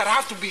to you that I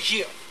have to be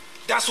here.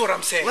 That's what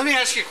I'm saying. Let me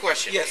ask you a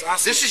question. Yes,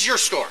 ask This me. is your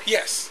store.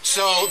 Yes.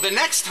 So the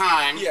next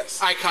time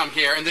I come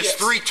here, and there's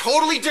 3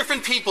 totally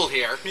different people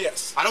here.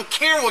 Yes. I don't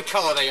care what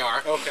color they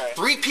are. Okay.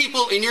 3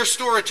 people in your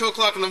store at 2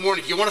 o'clock in the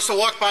morning. Do you want us to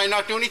walk by and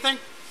not do anything?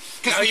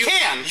 Because we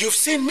can. You've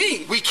seen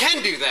me. We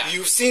can do that.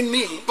 You've seen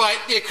me. But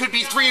it could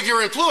be 3 of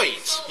your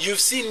employees.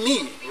 You've seen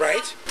me, right?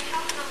 We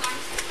have an alarm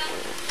system.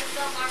 If the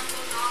alarm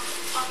goes off,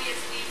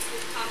 obviously you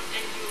will come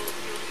and you'll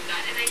do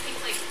that. And I think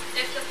like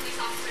if the police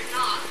officer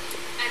knocks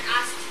and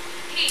asks,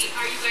 hey,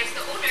 are you guys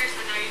the owners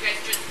and are you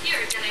guys just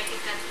here? Then I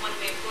think that's one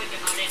way of going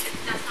about it.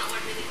 If that's not what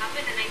really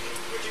happened, and I think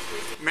we're just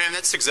wasting. Man,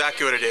 that's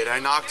exactly what I did.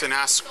 I knocked and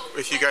asked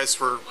if you guys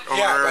were but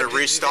or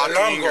restocking. The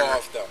alarm go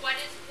off, though.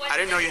 I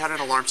didn't know you had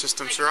an alarm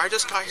system, sir. I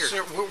just got here.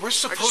 Sir, we're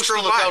supposed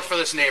to look out for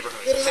this neighborhood.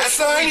 There's a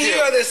sign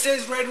here that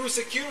says Red Roof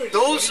Security.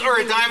 Those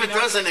are a dime a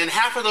dozen, and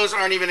half of those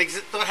aren't even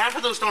half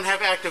of those don't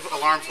have active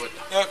alarms with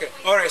them. Okay.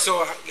 All right.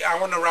 So I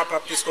want to wrap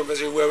up this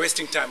conversation. We're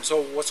wasting time.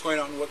 So what's going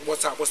on?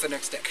 What's up? What's the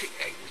next step?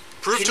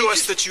 Prove to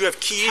us that you have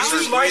keys or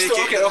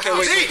Okay,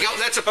 wait. There you go.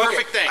 That's a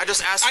perfect thing. I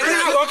just asked for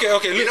that.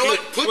 Okay. You know what?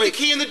 Put the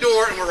key in the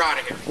door, and we're out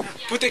of here.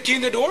 Put the key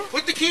in the door?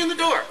 Put the key in the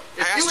door.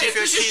 If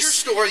this is your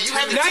store, you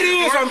have the Not key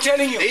in the if door. I'm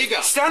telling you. There you go.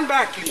 Stand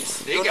back, please.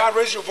 There you Do go. not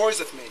raise your voice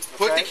at me.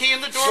 Put the key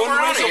in the door. Don't we're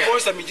out raise of your here.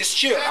 voice at me. Just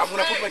chill. I'm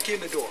going to put my key in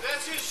the door.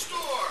 That's his store.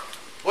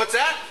 What's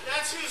that?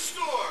 That's his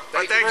store.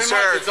 Thank you Thank very you, much.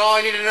 sir. That's all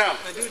I need to know.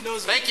 The dude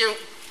knows Thank you.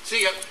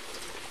 See ya.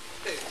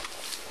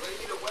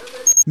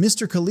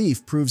 Mr.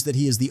 Khalif proves that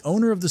he is the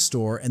owner of the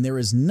store and there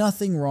is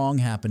nothing wrong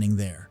happening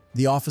there.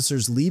 The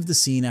officers leave the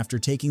scene after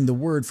taking the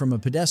word from a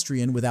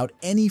pedestrian without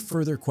any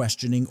further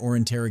questioning or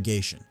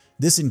interrogation.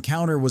 This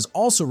encounter was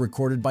also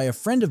recorded by a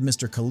friend of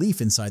Mr.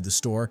 Khalif inside the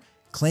store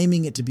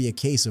claiming it to be a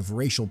case of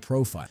racial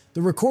profile.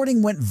 The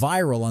recording went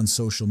viral on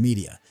social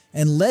media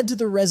and led to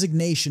the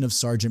resignation of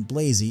Sergeant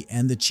Blasey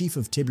and the Chief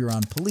of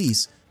Tiburon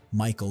Police,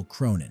 Michael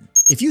Cronin.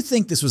 If you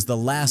think this was the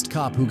last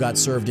cop who got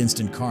served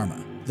instant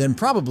karma, then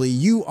probably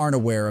you aren't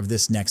aware of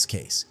this next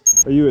case.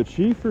 Are you a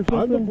chief or something?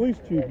 I'm the police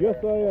chief, yes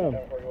I am.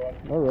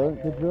 All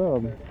right, good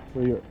job.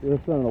 So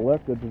it's not an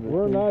elected position.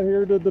 We're not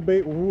here to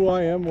debate who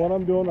I am, what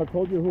I'm doing. I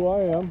told you who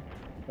I am.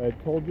 I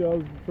told you I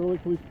was the Turtle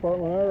Lake Police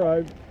Department when I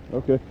arrived.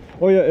 Okay.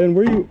 Oh yeah, and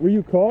were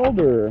you called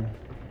or?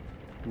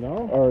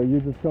 No. Or you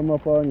just come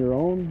up on your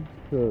own?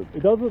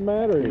 It doesn't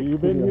matter.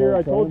 You've been here.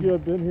 I told you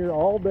I've been here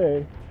all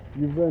day.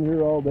 You've been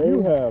here all day?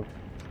 You have.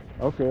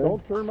 Okay.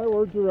 Don't turn my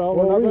words around.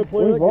 Well, we're not going to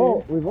play the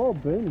game. We've all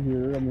been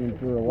here, I mean,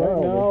 for a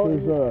while.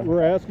 Right now,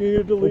 we're asking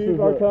you to leave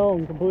our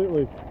town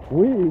completely.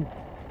 We?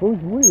 Who's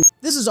we?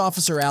 This is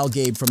Officer Al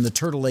Gabe from the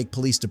Turtle Lake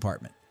Police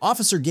Department.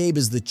 Officer Gabe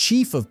is the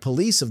Chief of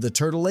Police of the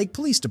Turtle Lake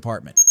Police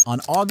Department. On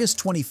August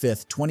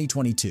 25th,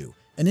 2022,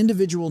 an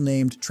individual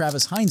named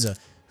Travis Heinze,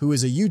 who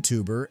is a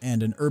YouTuber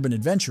and an urban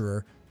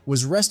adventurer,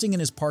 was resting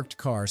in his parked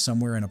car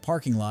somewhere in a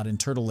parking lot in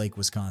Turtle Lake,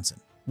 Wisconsin.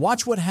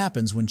 Watch what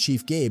happens when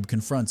Chief Gabe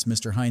confronts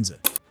Mr. Heinze.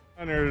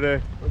 I'm here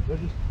today. I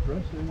just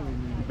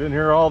resting. You've been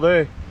here all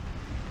day.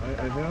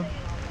 I have?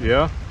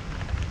 Yeah.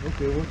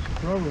 Okay, what's the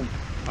problem?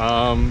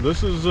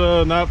 This is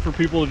not for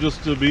people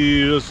to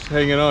be just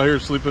hanging out here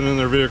sleeping in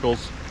their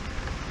vehicles.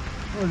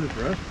 Oh, just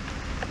rest.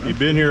 You've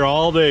been here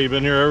all day. You've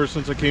been here ever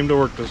since I came to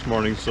work this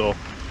morning, so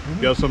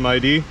you got some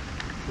ID?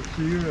 Let's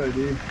see your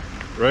ID.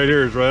 Right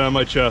here, it's right on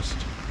my chest.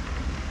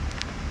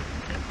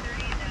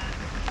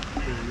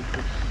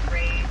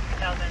 Ray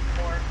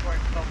 2004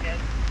 Ford Focus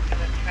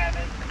with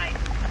Travis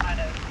Heinze out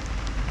of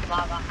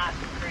Lava Hot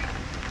Springs.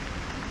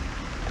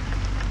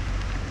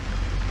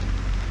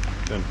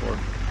 10-4.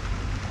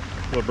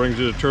 What brings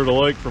you to Turtle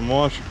Lake from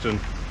Washington?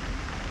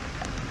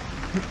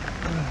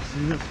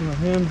 See, that's my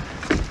hand.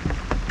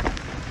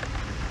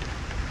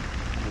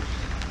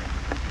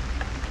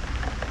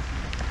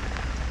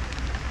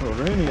 Oh,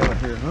 rainy out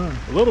here, huh?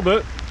 A little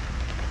bit.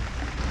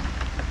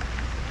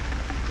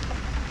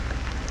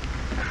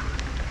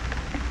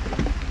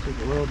 Took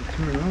a while to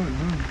turn on,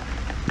 huh?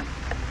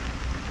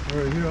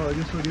 Alright, here, I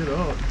guess I'll get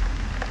out.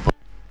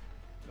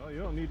 No, you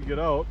don't need to get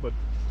out, but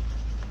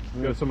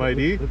you got some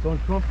ID? It's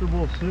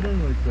uncomfortable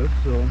sitting like this,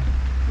 so...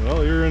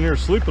 Well, you're in here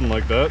sleeping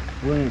like that.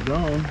 Laying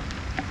down.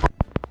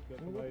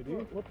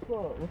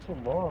 What's the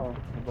law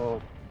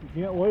about? You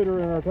can't loiter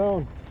in our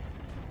town.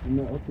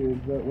 No, okay,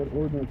 is that what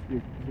ordinance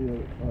do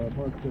you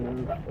park there?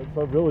 That's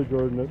our village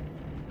ordinance.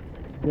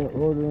 Can't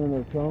loiter in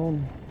our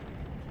town?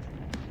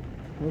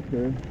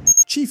 Okay.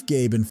 Chief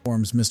Gabe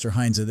informs Mr.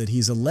 Heinze that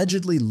he's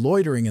allegedly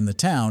loitering in the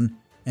town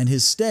and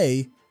his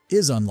stay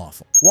is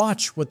unlawful.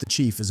 Watch what the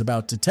chief is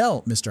about to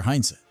tell Mr.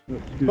 Heinze.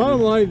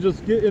 Bottom line,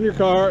 just get in your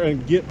car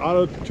and get out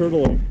of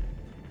Turtle Lake.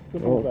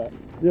 Simple as that.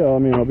 Yeah, I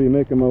mean, I'll be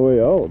making my way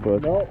out,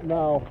 but... No,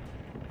 now.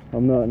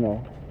 I'm not,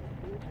 no.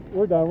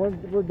 We're done.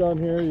 We're done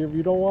here. If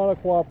you don't want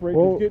to cooperate,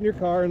 just get in your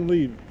car and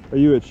leave. Are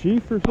you a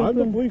chief or something? I'm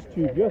the police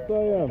chief. Yes, I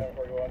am.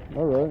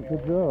 All right,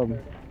 good job.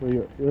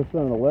 So it's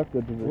not an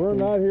elected position. We're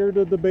not here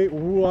to debate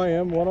who I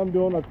am, what I'm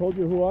doing. I told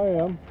you who I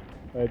am.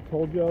 I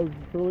told you I was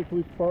the Turtle Lake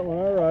Police Department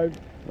when I arrived.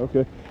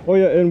 Okay. Oh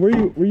yeah, and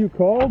were you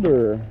called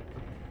or?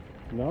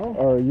 No.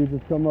 Or you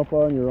just come up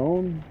on your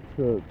own?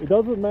 It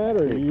doesn't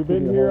matter. You've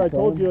been here. I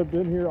told you I've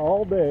been here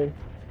all day.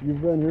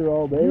 You've been here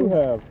all day? You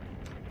have.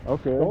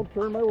 Okay. Don't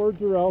turn my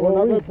words around. Well, we're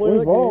not going to play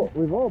the game.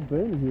 We've all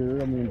been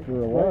here, I mean,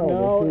 for a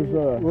while. Right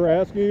now, we're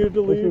asking you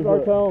to leave our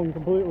town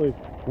completely.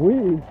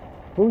 We?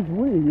 Who's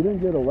we? You didn't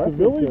get elected.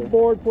 The village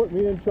board put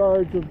me in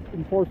charge of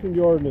enforcing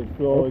the ordinance.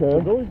 So the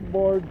village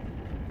board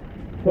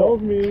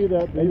tells me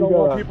that they don't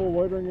want people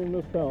loitering in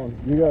this town.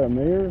 You got a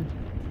mayor?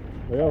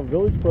 They have a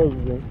village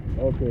president.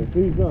 Okay, so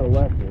he's not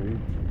elected.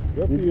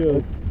 Yes, he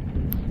is.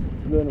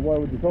 Then why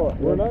would you call it?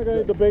 We're not going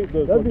to debate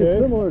this, That'd okay?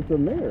 be similar to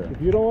mayor.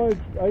 If you don't want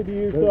to ID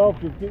yourself,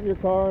 just get in your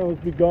car and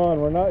let's be gone.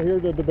 We're not here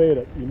to debate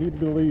it. You need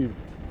to leave.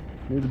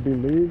 Need to be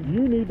leave?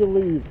 You need to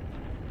leave.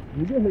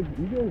 You guys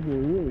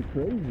are really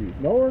crazy.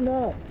 No, we're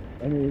not.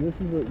 I mean, this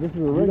is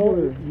a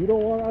regular... You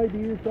don't want to ID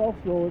yourself,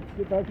 so let's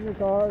get back in your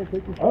car and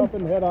take your stuff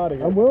and head out of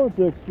here. I'm willing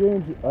to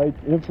exchange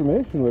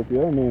information with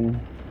you. I mean,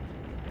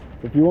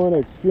 if you want to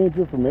exchange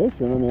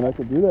information, I mean, I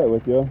could do that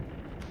with you.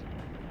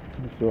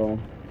 So...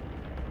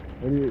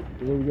 What do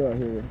we got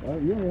here?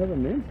 You only have a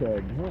name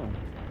tag, huh?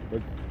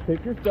 Let's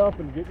take your stuff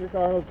and get in your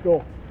car and let's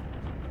go.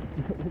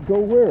 Go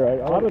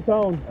where? Out of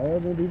town. I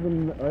haven't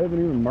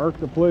even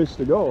marked a place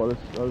to go.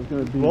 I was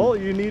going to be. Well,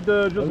 you need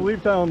to just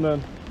leave town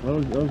then. I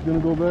was going to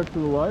go back to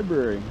the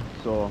library.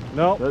 So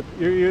no,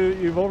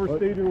 you've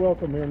overstayed your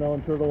welcome here now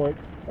in Turtle Lake.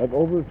 I've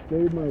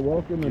overstayed my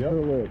welcome in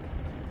Turtle Lake.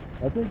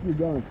 I think you've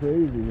gone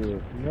crazy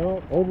here.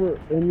 No,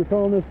 and you're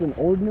calling this an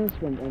ordinance?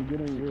 I'm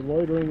getting. You're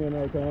loitering in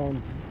our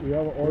town. We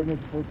have an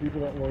ordinance for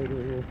people that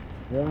loiter here.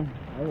 Yeah.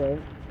 All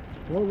right.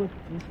 Well,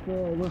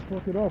 let's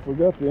look it up. We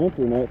got the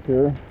internet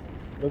here.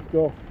 Let's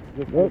go.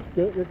 Just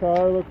get in your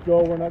car. Let's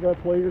go. We're not gonna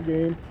play your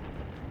game.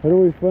 How do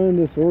we find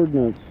this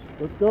ordinance?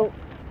 Let's go.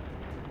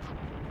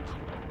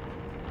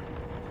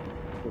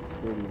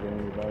 pretty vain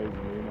advising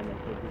me on my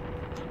subject.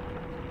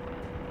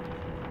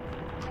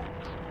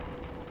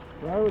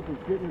 Travis,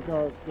 let's get in your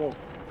car. Let's go.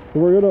 So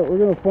we're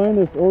gonna find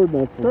this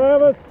ordinance.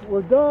 Travis,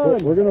 we're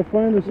done. We're gonna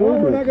find this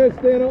ordinance. We're not gonna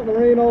stand out in the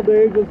rain all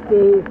day just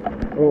to.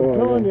 I'm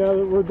telling you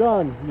that we're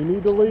done. You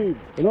need to leave.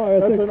 No,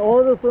 that's an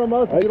order from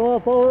us. If you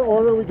don't follow our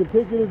order, we can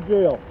take you to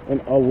jail.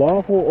 A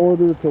lawful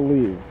order to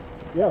leave.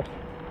 Yes.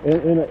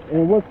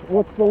 And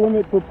what's the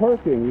limit for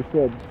parking? You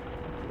said.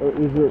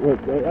 Is there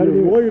what?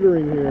 You're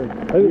loitering here.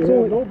 You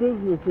have no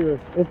business here.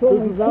 This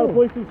is not a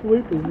place to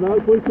sleep. This is not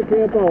a place to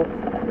camp out.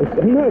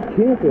 I'm not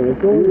camping.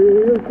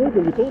 You're here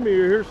sleeping. You told me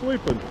you're here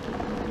sleeping.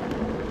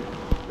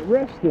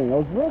 Resting. I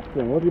was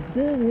resting. Well, you've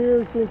been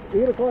here since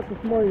 8 o'clock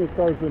this morning. This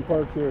car's been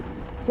parked here.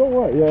 So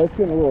what? Yeah, it's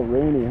getting a little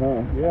rainy,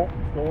 huh? Yeah.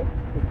 So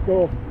let's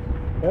go.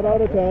 Head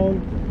out of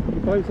town.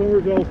 Find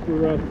somewhere else to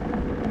rest.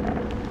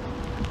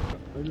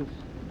 I just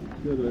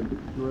gotta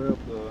grab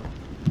the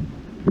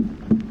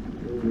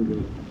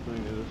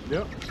thing is.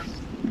 Yep.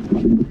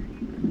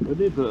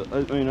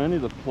 I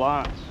need the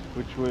plots.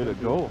 Which way to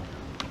go?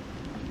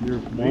 Your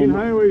main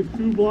highway's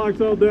 2 blocks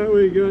out that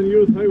way. You get on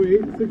US Highway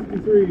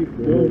 863.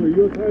 Go to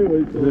US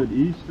Highway. So. Is it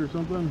east or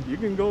something? You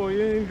can go in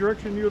any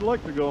direction you would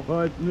like to go.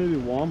 It's maybe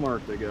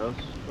Walmart, I guess.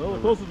 Well,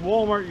 the closest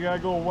Walmart, you gotta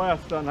go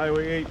west on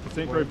Highway 8 to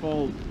St. Croix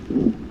Falls.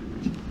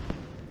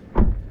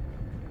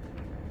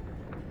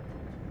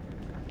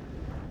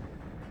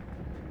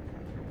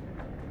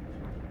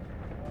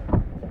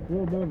 A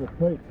little bit of a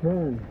tight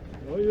turn.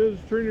 All you do is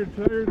turn your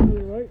tires to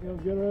the right and you'll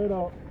get right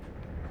out.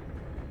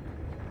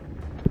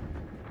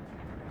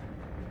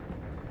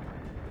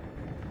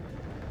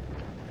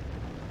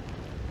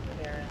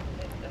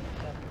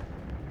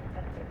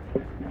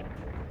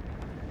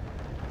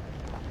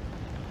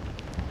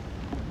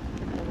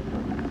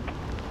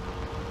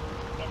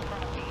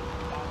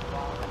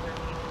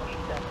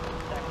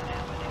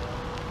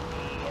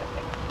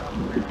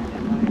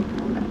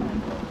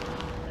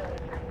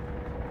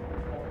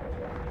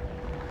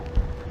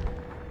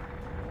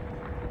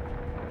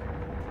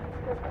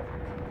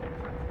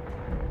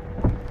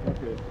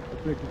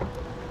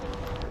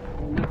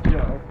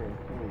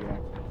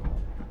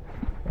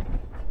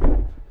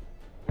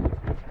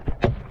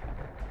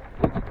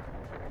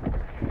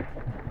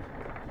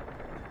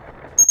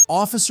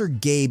 Officer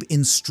Gabe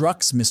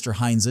instructs Mr.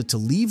 Heinze to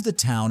leave the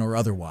town or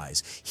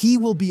otherwise he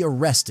will be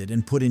arrested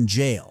and put in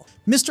jail.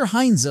 Mr.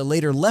 Heinze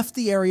later left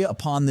the area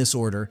upon this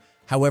order.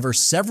 However,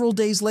 several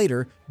days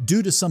later,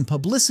 due to some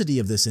publicity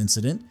of this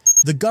incident,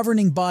 the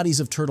governing bodies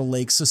of Turtle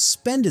Lake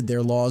suspended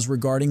their laws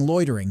regarding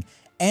loitering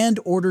and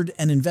ordered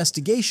an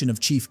investigation of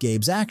Chief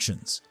Gabe's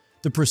actions.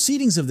 The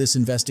proceedings of this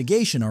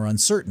investigation are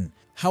uncertain.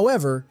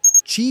 However,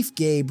 Chief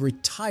Gabe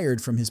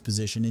retired from his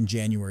position in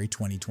January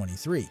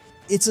 2023.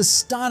 It's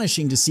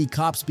astonishing to see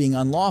cops being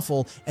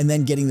unlawful and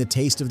then getting the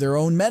taste of their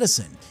own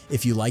medicine.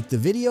 If you liked the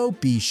video,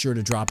 be sure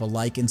to drop a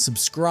like and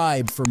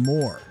subscribe for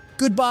more.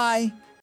 Goodbye!